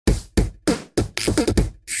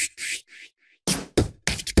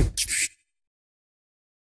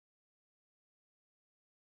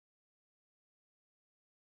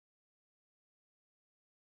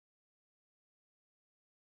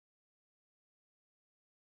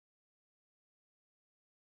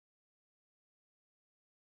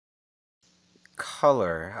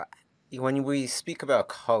Color. When we speak about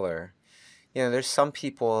color, there's some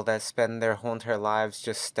people that spend their whole entire lives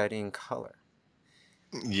just studying color.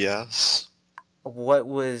 Yes. What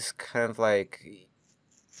was kind of like,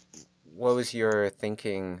 what was your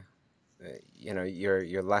thinking,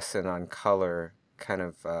 your lesson on color kind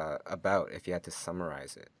of about if you had to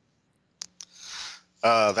summarize it?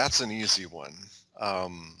 That's an easy one.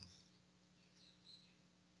 Um,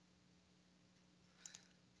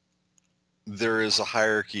 there is a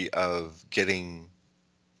hierarchy of getting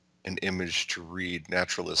an image to read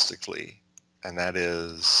naturalistically, and that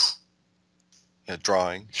is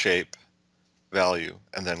drawing, shape, value,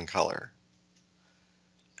 and then color.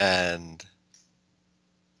 And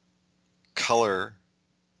color,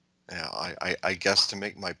 I guess to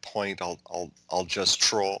make my point, I'll just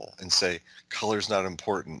troll and say color's not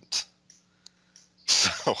important.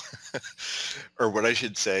 So, or what I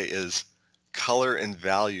should say is color and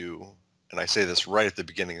value, and I say this right at the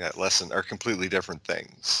beginning of that lesson, are completely different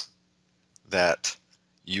things. That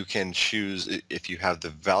you can choose, if you have the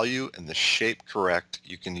value and the shape correct,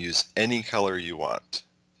 you can use any color you want,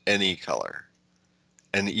 any color.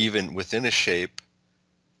 And even within a shape,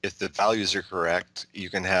 if the values are correct, you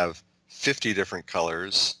can have 50 different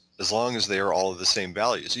colors as long as they are all of the same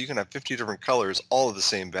value. So you can have 50 different colors, all of the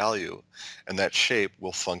same value, and that shape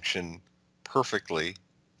will function perfectly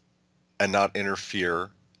and not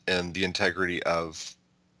interfere in the integrity of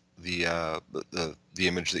the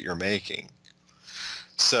image that you're making.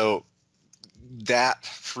 So that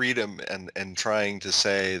freedom and trying to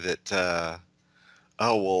say that,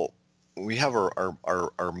 oh, well, we have our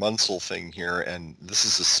Munsell thing here, and this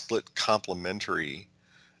is a split complementary.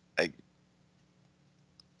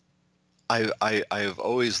 I have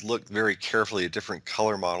always looked very carefully at different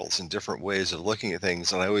color models and different ways of looking at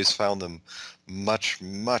things, and I always found them much,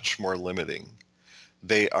 much more limiting.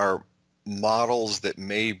 They are models that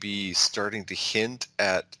may be starting to hint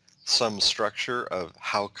at some structure of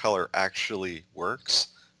how color actually works,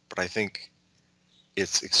 but I think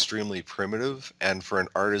it's extremely primitive, and for an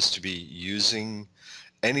artist to be using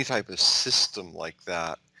any type of system like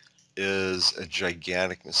that is a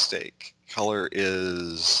gigantic mistake. Color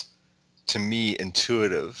is, to me,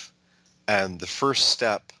 intuitive, and the first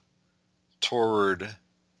step toward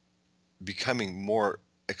becoming more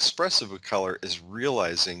expressive with color is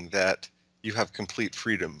realizing that you have complete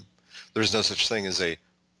freedom. There's no such thing as a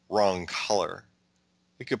wrong color.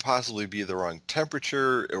 It could possibly be the wrong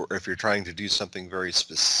temperature, or if you're trying to do something very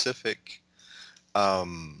specific.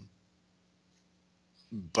 Um,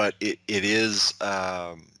 but it is,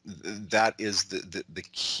 that is the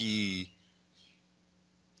key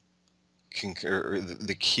or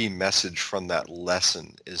the key message from that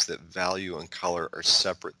lesson, is that value and color are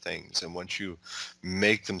separate things, and once you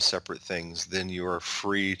make them separate things, then you are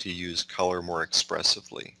free to use color more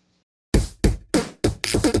expressively.